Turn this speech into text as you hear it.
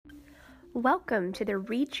Welcome to the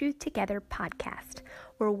Read Truth Together podcast,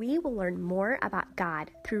 where we will learn more about God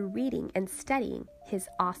through reading and studying His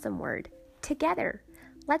awesome Word together.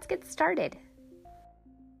 Let's get started.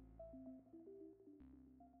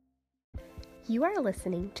 You are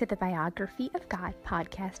listening to the Biography of God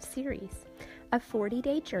podcast series, a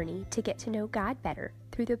 40-day journey to get to know God better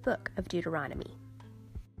through the book of Deuteronomy.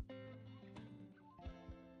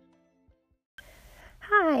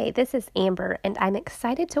 Hi, this is Amber, and I'm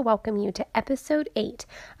excited to welcome you to episode 8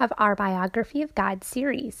 of our Biography of God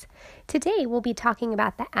series. Today, we'll be talking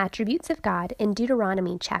about the attributes of God in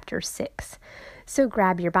Deuteronomy chapter 6. So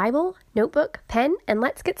grab your Bible, notebook, pen, and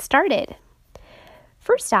let's get started.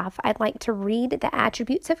 First off, I'd like to read the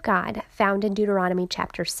attributes of God found in Deuteronomy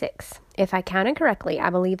chapter 6. If I counted correctly, I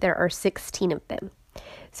believe there are 16 of them.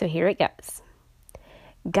 So here it goes.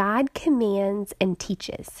 God commands and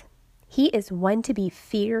teaches. He is one to be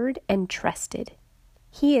feared and trusted.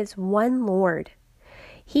 He is one Lord.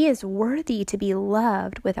 He is worthy to be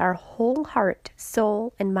loved with our whole heart,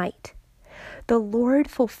 soul, and might. The Lord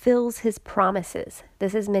fulfills His promises.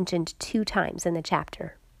 This is mentioned 2 times in the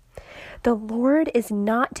chapter. The Lord is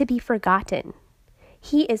not to be forgotten.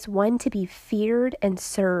 He is one to be feared and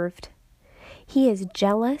served. He is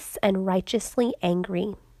jealous and righteously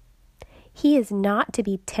angry. He is not to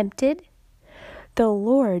be tempted. The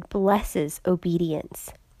Lord blesses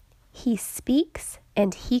obedience. He speaks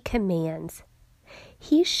and He commands.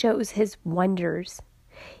 He shows His wonders.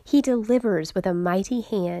 He delivers with a mighty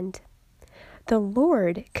hand. The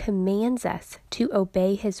Lord commands us to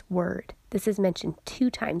obey His word. This is mentioned 2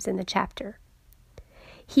 times in the chapter.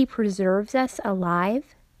 He preserves us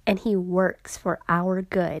alive and He works for our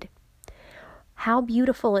good. How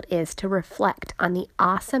beautiful it is to reflect on the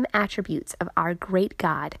awesome attributes of our great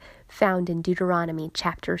God found in Deuteronomy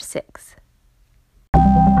chapter 6.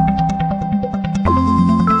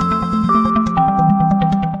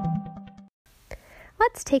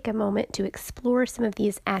 Let's take a moment to explore some of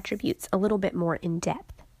these attributes a little bit more in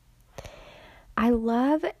depth. I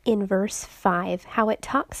love in verse 5 how it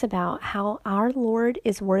talks about how our Lord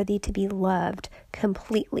is worthy to be loved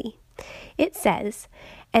completely. It says,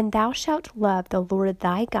 "And thou shalt love the Lord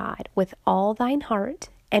thy God with all thine heart,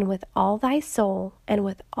 and with all thy soul, and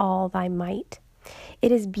with all thy might."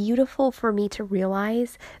 It is beautiful for me to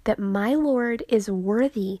realize that my Lord is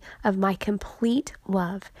worthy of my complete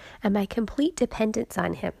love and my complete dependence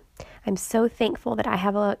on Him. I'm so thankful that I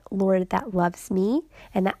have a Lord that loves me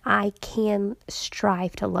and that I can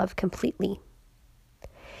strive to love completely.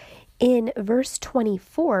 In verse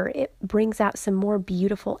 24, it brings out some more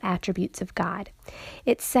beautiful attributes of God.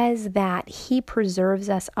 It says that He preserves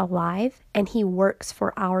us alive and He works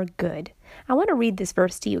for our good. I want to read this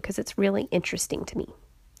verse to you because it's really interesting to me.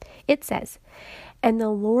 It says, "And the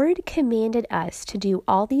Lord commanded us to do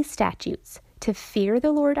all these statutes, to fear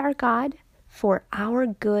the Lord our God for our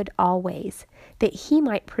good always, that He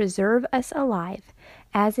might preserve us alive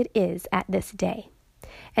as it is at this day."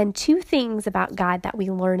 And 2 things about God that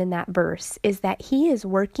we learn in that verse is that He is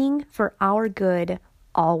working for our good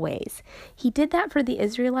always. He did that for the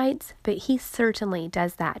Israelites, but He certainly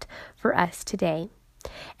does that for us today.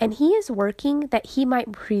 And He is working that He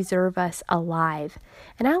might preserve us alive.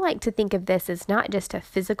 And I like to think of this as not just a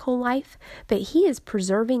physical life, but He is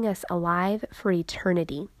preserving us alive for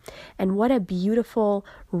eternity. And what a beautiful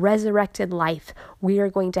resurrected life we are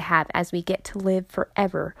going to have as we get to live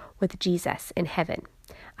forever with Jesus in heaven.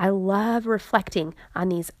 I love reflecting on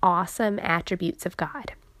these awesome attributes of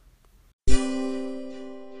God.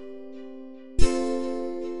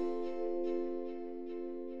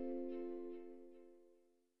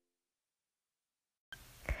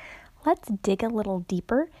 Let's dig a little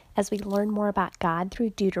deeper as we learn more about God through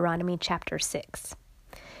Deuteronomy chapter 6.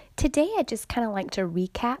 Today, I'd just kind of like to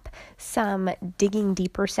recap some digging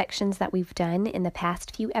deeper sections that we've done in the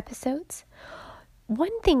past few episodes.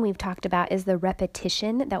 One thing we've talked about is the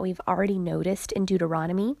repetition that we've already noticed in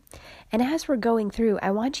Deuteronomy. And as we're going through,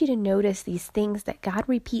 I want you to notice these things that God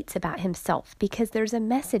repeats about Himself because there's a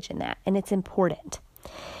message in that and it's important.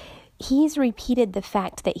 He's repeated the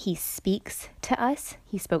fact that He speaks to us.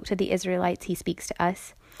 He spoke to the Israelites. He speaks to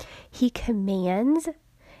us. He commands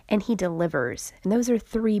and He delivers. And those are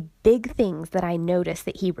 3 big things that I notice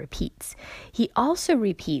that He repeats. He also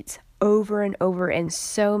repeats over and over in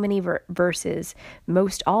so many verses,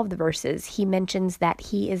 most all of the verses, He mentions that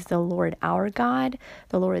He is the Lord our God,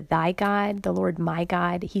 the Lord thy God, the Lord my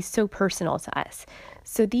God. He's so personal to us.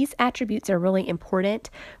 So these attributes are really important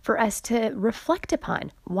for us to reflect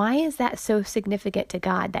upon. Why is that so significant to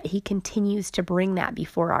God that He continues to bring that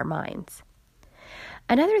before our minds?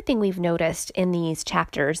 Another thing we've noticed in these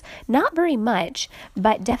chapters, not very much,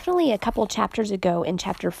 but definitely a couple chapters ago in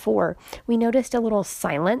chapter 4, we noticed a little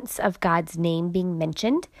silence of God's name being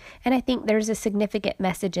mentioned. And I think there's a significant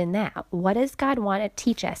message in that. What does God want to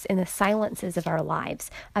teach us in the silences of our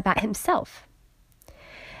lives about himself?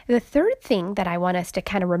 The third thing that I want us to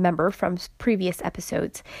kind of remember from previous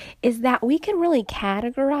episodes is that we can really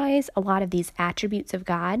categorize a lot of these attributes of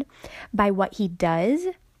God by what he does,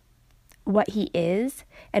 what he is,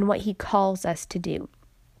 and what he calls us to do.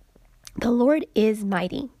 The Lord is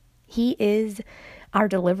mighty. He is our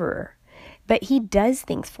deliverer, but he does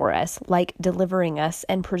things for us like delivering us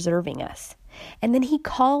and preserving us. And then he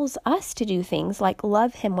calls us to do things like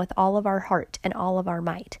love him with all of our heart and all of our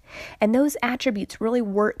might. And those attributes really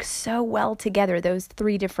work so well together, those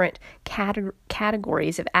three different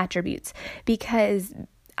categories of attributes, because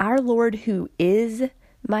our Lord, who is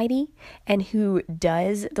mighty and who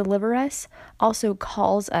does deliver us, also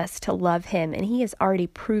calls us to love him, and he has already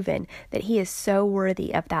proven that he is so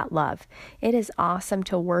worthy of that love. It is awesome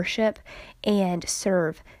to worship and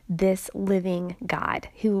serve this living God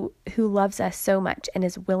who loves us so much and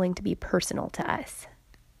is willing to be personal to us.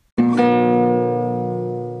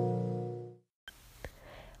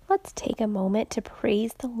 Let's take a moment to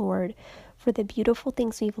praise the Lord for the beautiful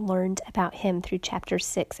things we've learned about him through chapter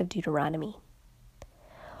 6 of Deuteronomy.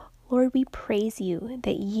 Lord, we praise you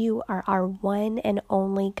that you are our one and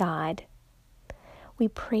only God. We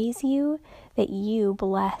praise you that you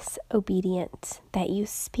bless obedience, that you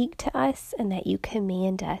speak to us and that you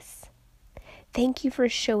command us. Thank you for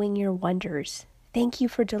showing your wonders. Thank you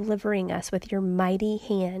for delivering us with your mighty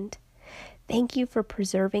hand. Thank you for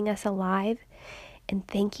preserving us alive. And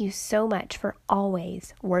thank you so much for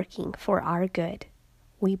always working for our good.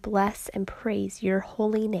 We bless and praise your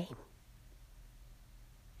holy name.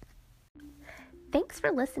 Thanks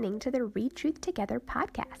for listening to the Read Truth Together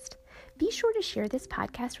podcast. Be sure to share this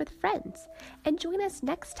podcast with friends and join us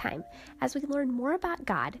next time as we learn more about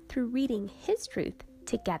God through reading his truth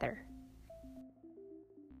together.